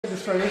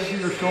sorry, this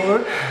is your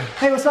shoulder.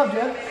 Hey, what's up,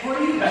 Jeff? What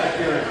are you back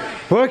here?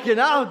 Working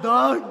out,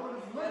 dog.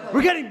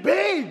 We're getting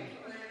big.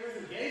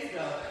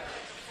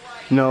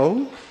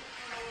 No.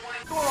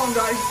 Go on,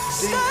 guys.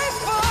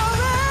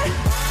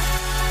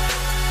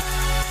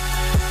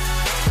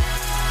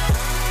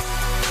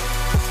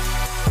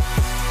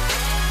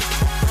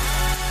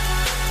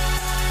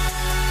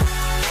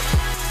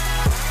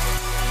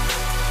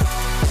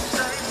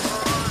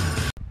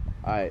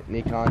 Alright,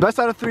 Nikon. Best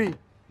out of 3.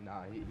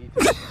 Nah, he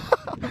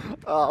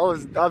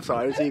I'm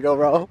sorry, Tigo,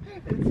 bro.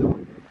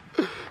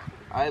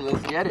 Alright,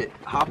 let's get it.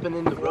 Hopping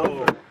in the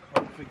road.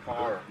 Perfect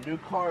car. New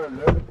car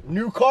alert.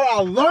 New car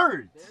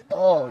alert!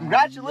 Oh,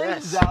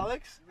 congratulations, yes.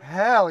 Alex.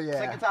 Hell yeah.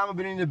 Second time I've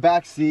been in the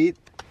back seat.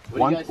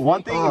 One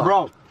thing,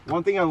 bro.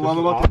 One thing I love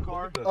about the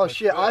car. Oh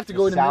shit, I have to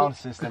go in the sound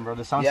system, bro.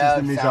 The sound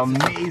system is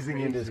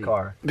amazing in this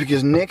car.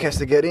 Because Nick has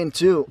to get in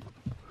too.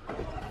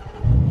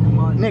 Come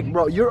on, Nick,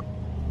 bro, you're.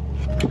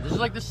 This is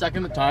like the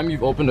second time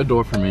you've opened a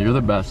door for me. You're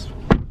the best.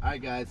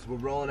 Alright guys, we're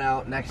rolling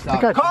out. Next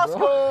stop,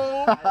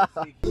 Costco!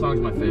 This song's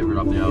my favorite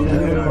off the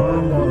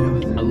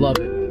album. I love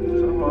it.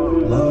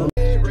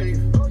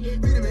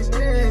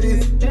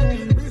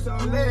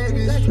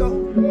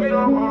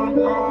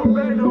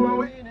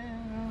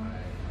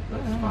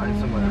 Let's find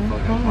somewhere to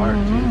fucking park,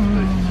 dude. This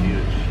place is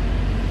huge.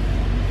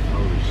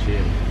 Holy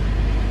shit.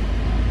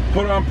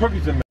 Put on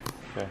cookies in there.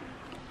 Okay.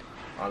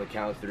 On the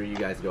count of 3, you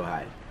guys go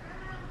high.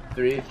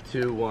 3,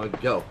 2, 1,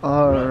 go.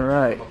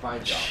 Alright.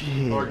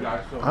 Shit. I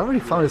already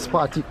found a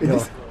spot. You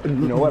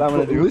know what I'm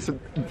gonna do? Listen.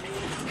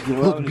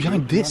 Look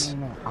behind this.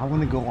 I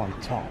wanna go on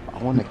top. I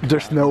wanna.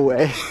 There's no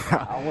way.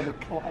 I wanna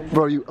climb.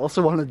 Bro, you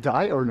also want to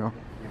die or no?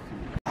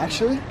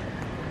 Actually?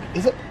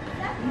 Is it?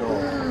 No.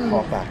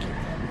 Fall back.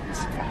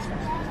 Fast.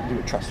 Do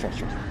it. Trust.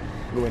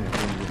 Go in.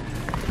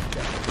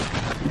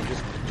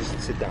 Just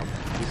sit down.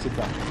 Just sit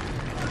down.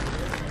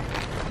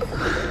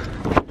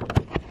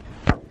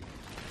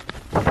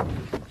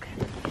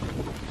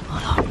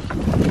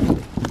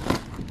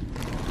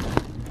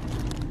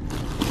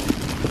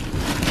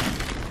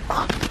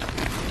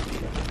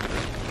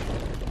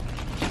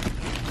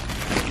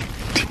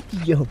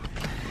 Yo.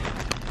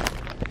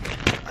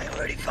 I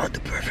already found the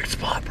perfect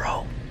spot,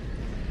 bro.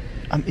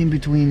 I'm in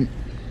between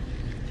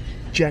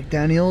Jack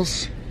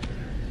Daniels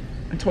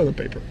and toilet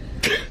paper.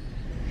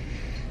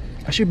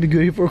 I should be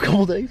good here for a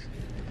couple days.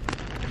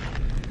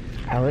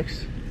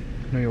 Alex,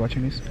 I know you're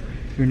watching this.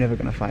 You're never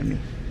gonna find me.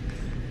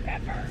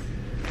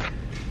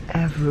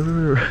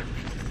 Ever.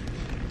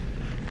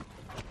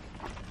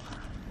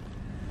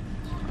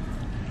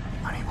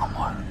 I need one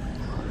more.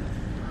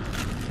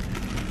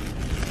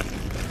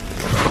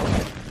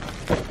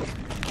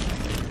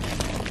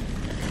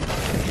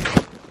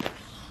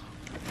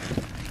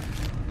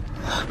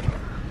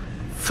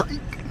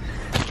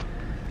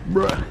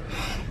 Bruh,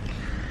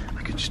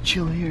 I could just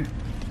chill here,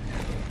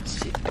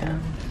 sit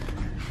down,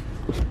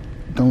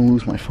 don't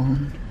lose my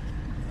phone.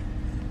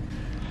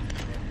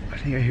 I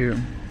think I hear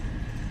him.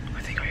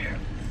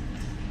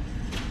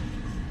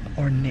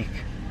 Or Nick.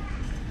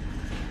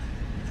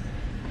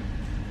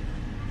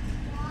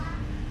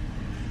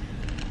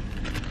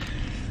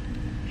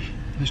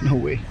 There's no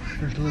way.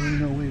 There's literally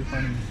no way of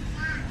finding me.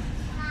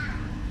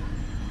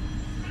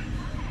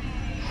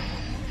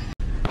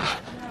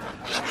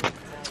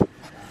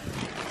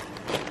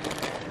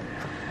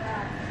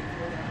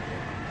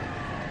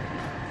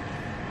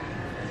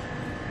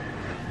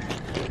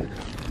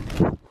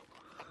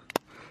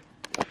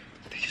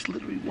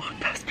 Literally walked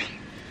past me.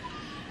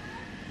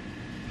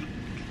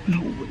 No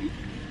way.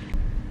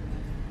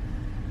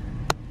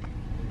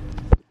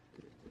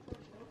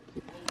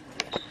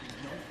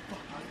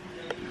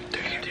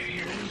 They're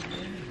here.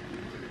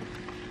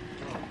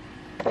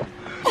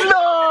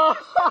 No!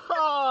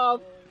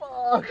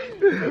 Fuck!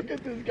 Look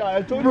at this guy.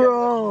 I told you.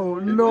 Bro,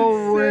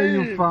 no way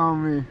you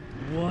found me.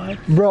 What?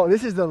 Bro,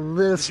 this is the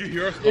list. Did you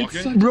hear us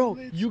talking? Bro,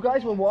 you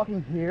guys were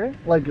walking here,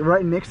 like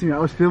right next to me. I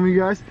was filming you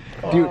guys.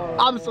 Dude,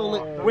 I'm so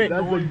lit. Wait,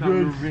 that's a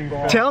good.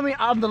 tell me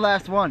I'm the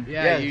last one.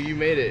 Yeah, you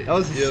made it. That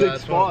was a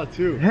sick spot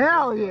too.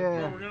 Hell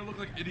yeah. We're gonna look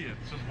like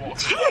idiots just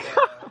walking.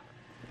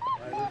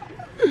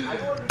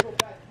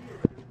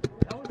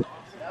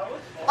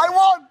 I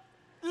won!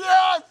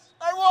 Yes!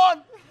 I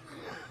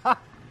won!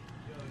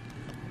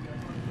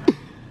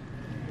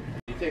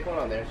 You take one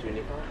on there, so you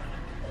need one?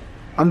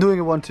 I'm doing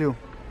a 1-2.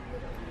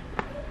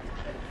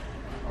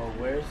 Oh,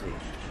 where is he?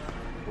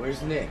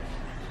 Where's Nick?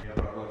 Yeah,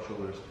 but I got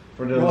shoulders.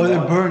 Oh,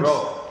 it burns.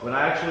 Bro, when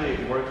I actually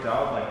worked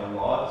out like a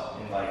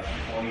lot in like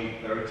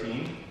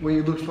 2013. When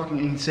you look fucking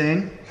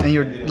insane and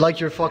you're like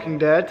your fucking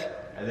dad.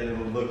 I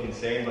didn't look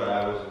insane, but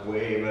I was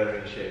way better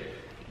in shape.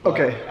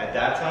 Okay. But at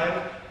that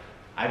time,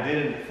 I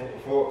didn't,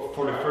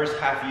 for the first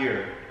half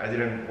year, I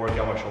didn't work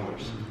out my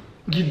shoulders.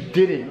 You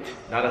didn't?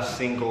 Not a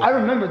single I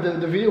remember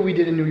the video we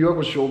did in New York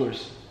was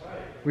shoulders.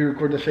 We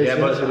recorded the face. Yeah,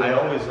 but I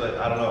always, like,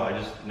 I don't know, I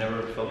just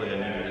never felt like I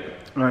needed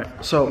it. Alright,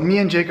 so me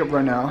and Jacob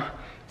right now,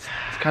 it's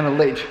kind of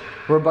late.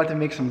 We're about to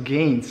make some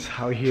gains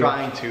out here.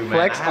 Trying to, man.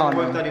 Flex I haven't on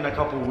worked them. out in a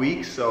couple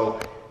weeks, so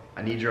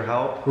I need your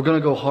help. We're gonna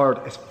go hard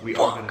as We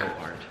fuck. are gonna go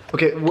hard.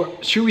 Okay,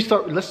 should we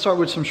start? Let's start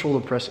with some shoulder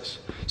presses.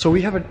 So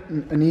we have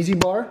an easy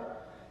bar,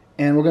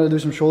 and we're gonna do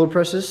some shoulder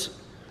presses,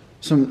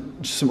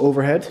 some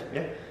overhead.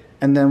 Yeah.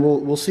 And then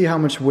we'll see how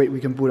much weight we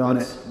can put on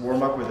it.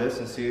 Warm up with this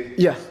and see.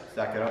 Yeah.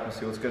 Stack it up and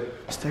see what's good.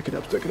 Stack it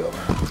up, stack it up.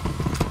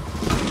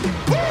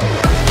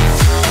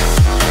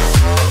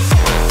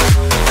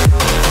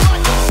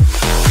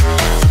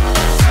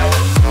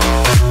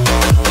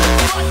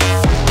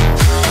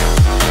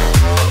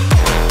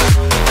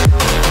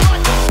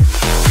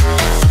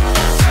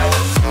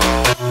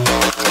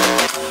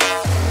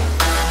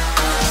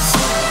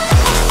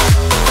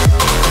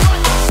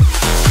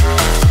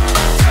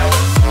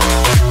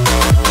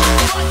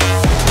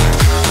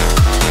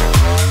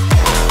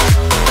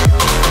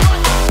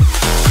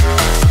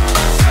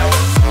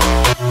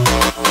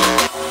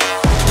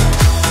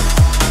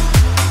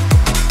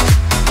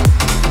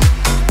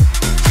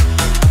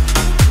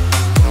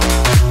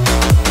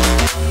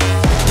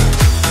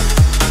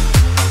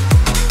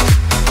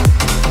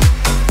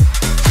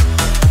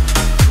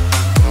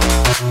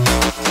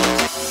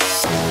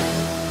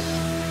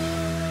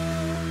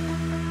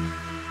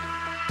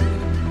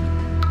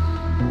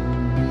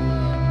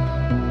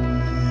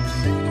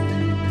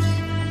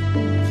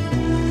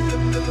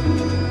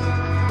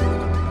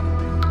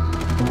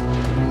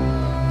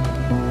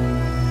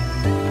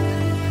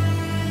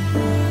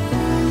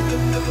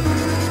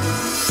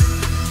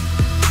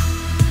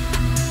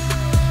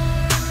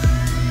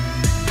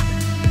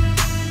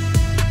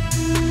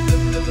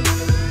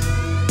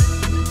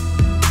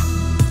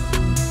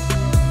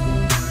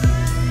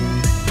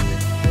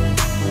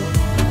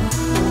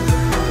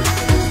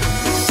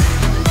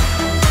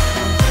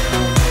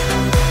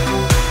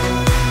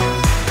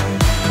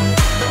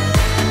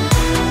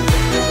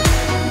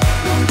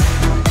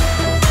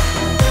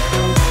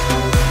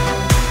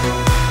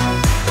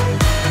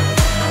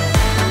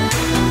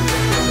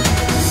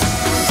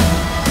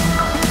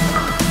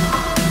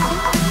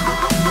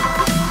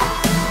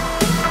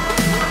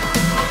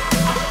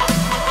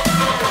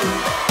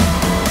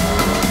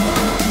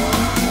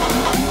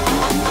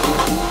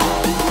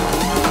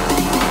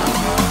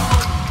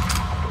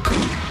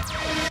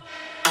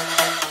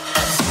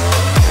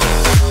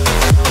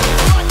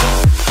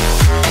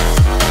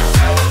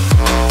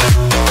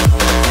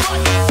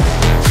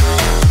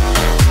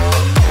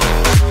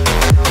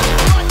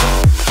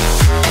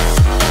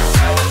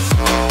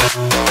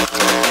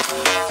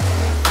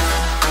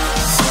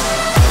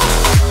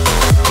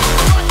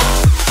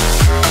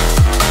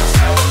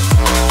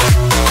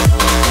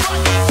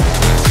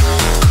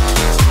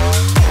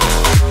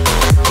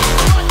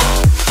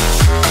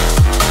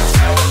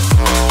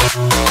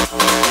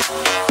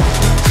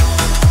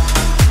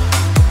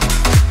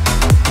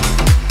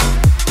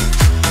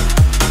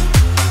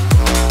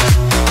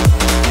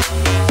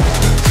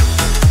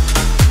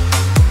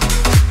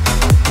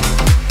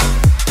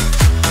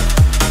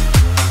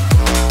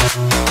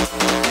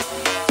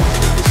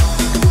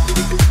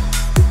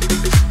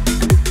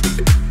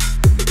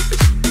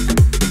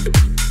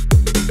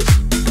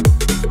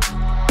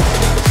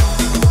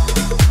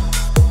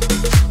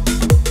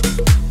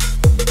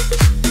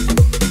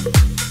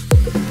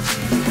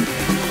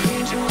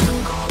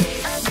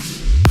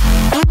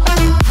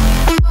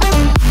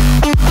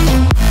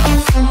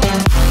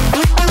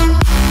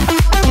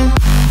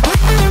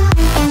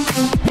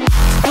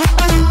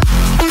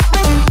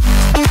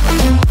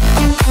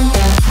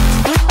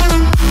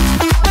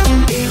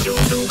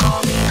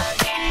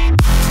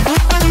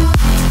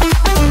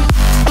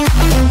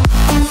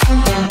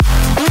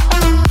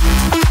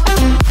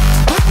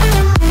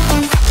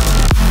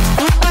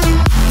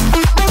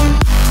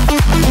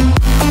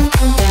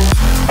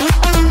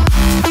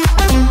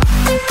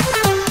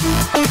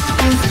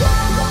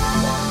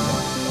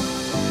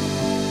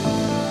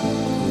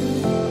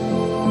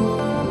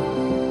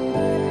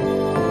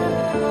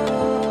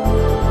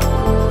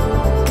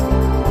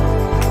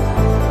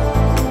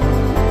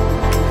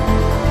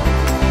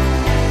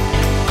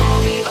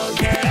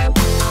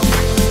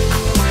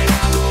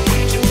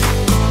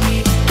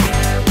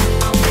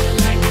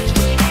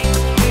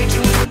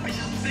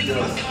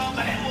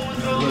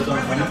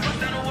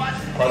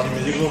 Pause the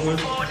music real quick.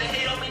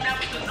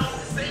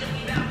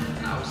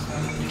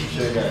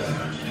 Show you guys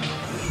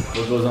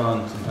what goes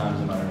on sometimes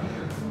in my room.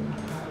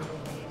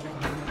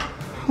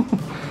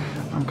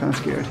 I'm kind of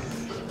scared.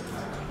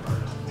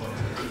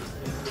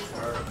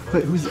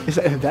 Wait, is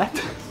that?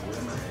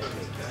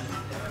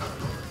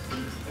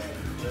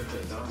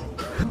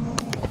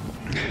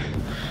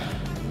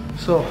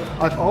 So,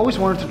 I've always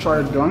wanted to try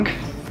a dunk,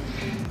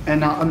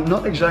 and I'm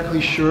not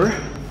exactly sure.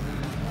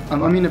 I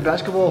mean, the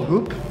basketball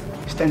hoop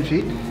is 10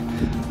 feet.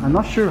 I'm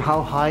not sure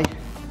how high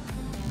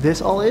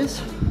this all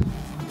is,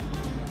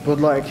 but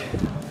like,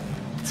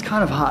 it's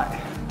kind of high.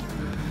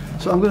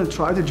 So I'm gonna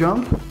try to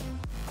jump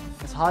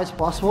as high as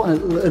possible,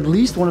 and at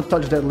least want to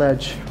touch that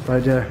ledge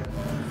right there.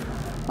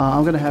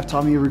 I'm gonna have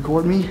Tommy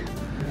record me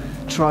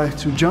try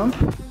to jump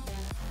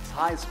as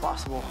high as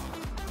possible.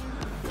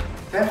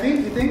 10 feet,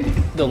 you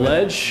think? The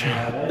ledge,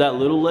 that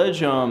little ledge,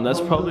 that's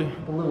probably.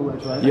 The little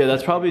ledge, right? Yeah,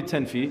 that's probably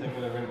 10 feet.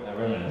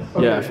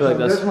 Okay, Yeah, I feel like so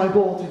that's. That's my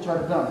goal to try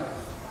to dunk.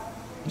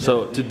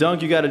 So to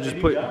dunk, you gotta just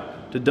put.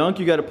 To dunk,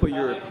 you gotta put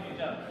your.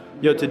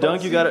 Yo, to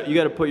dunk, you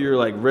gotta put your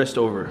like wrist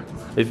over.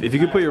 If you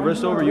can put your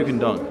wrist over, you can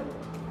dunk.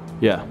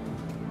 Yeah.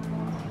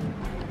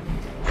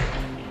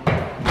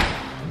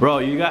 Bro,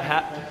 you got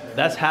half.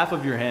 That's half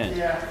of your hand.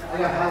 Yeah, I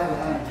got half of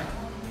the hand.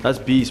 That's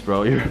beast,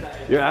 bro.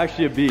 You're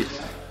actually a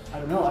beast. I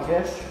don't know, I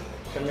guess.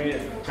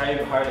 Try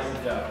even harder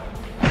to jump.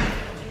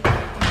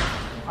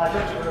 I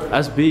jumped earlier.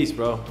 That's beast,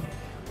 bro.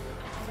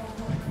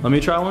 Let me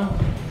try one.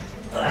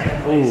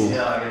 Ooh.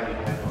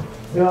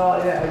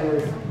 Yeah,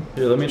 anyway.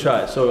 Here, let me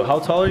try it. So, how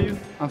tall are you?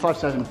 I'm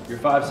 5'7". You're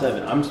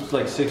 5'7". I'm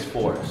like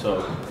 6'4",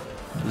 so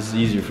this is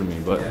easier for me,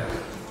 but.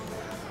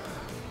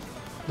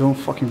 Don't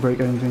fucking break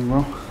anything,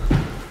 bro.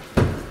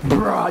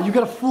 Bruh, you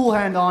got a full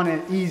hand on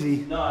it,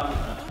 easy. No,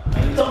 I'm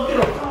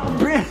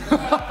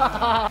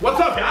What's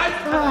up, guys?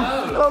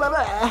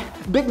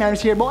 Big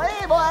man's here, boy.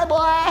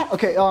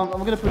 Okay, I'm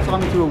gonna put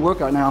Tommy through a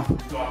workout now.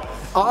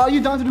 Are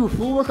you down to do a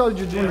full workout or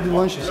do you want to do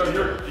lunches?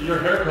 Your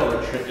hair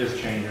color is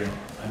changing.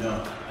 I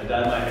know. I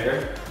dyed my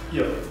hair.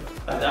 Yo,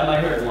 I dyed my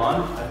hair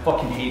blonde. I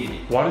fucking hated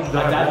it. Why did you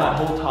dye I dyed blonde?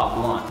 my whole top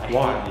blonde. I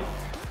Why? hated it.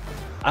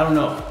 I don't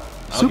know.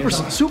 Super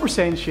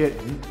Saiyan shit.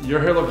 Your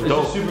hair looks It's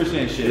dope. just Super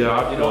Saiyan shit. Yeah,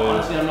 I you feel know, it.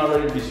 honestly, I'm not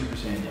ready to be Super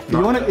Saiyan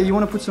yet. You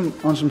wanna put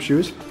on some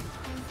shoes?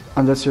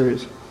 I'm that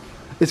serious.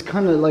 It's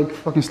kind of like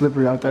fucking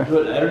slippery out there.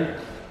 Do it better.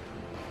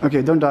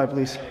 Okay, don't die,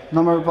 please.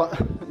 No more.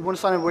 You want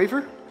to sign a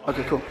waiver?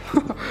 Okay, cool.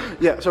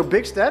 Yeah. So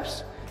big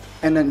steps,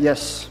 and then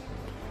yes,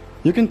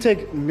 you can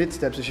take mid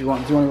steps if you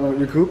want. Do you want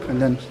to recoup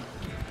and then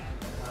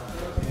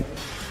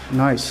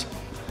nice.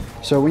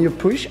 So when you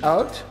push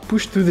out,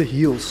 push through the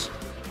heels.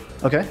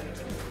 Okay.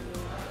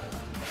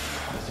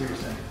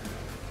 Seriously.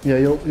 Yeah,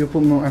 you'll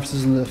put more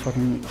emphasis on the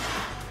fucking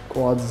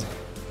quads.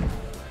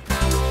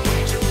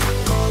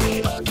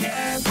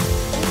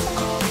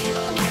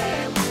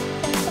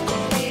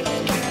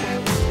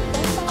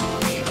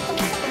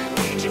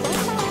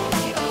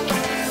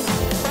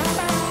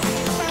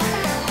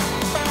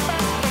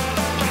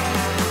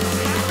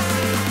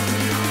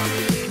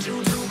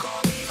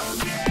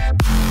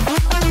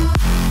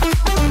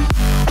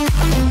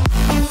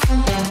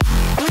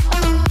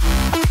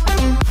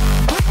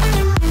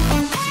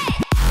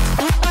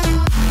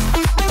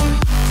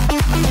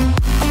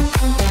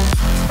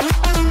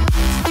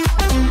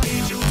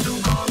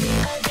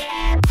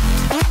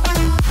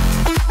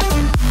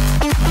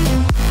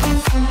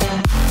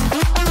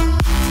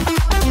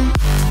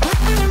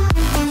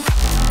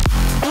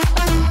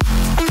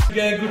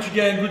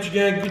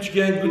 Gucci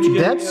gang.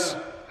 That's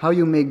how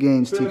you make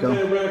gains, Tico.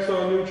 Racks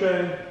on new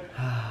chain.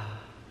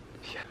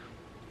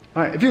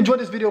 Alright, if you enjoyed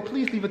this video,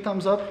 please leave a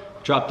thumbs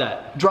up. Drop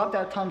that. Drop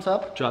that thumbs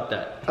up. Drop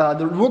that.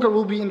 The workout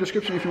will be in the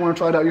description if you want to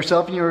try it out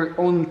yourself in your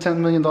own $10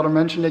 million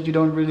mansion that you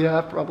don't really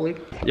have, probably.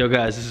 Yo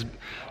guys,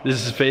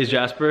 this is FaZe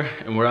Jasper,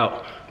 and we're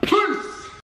out.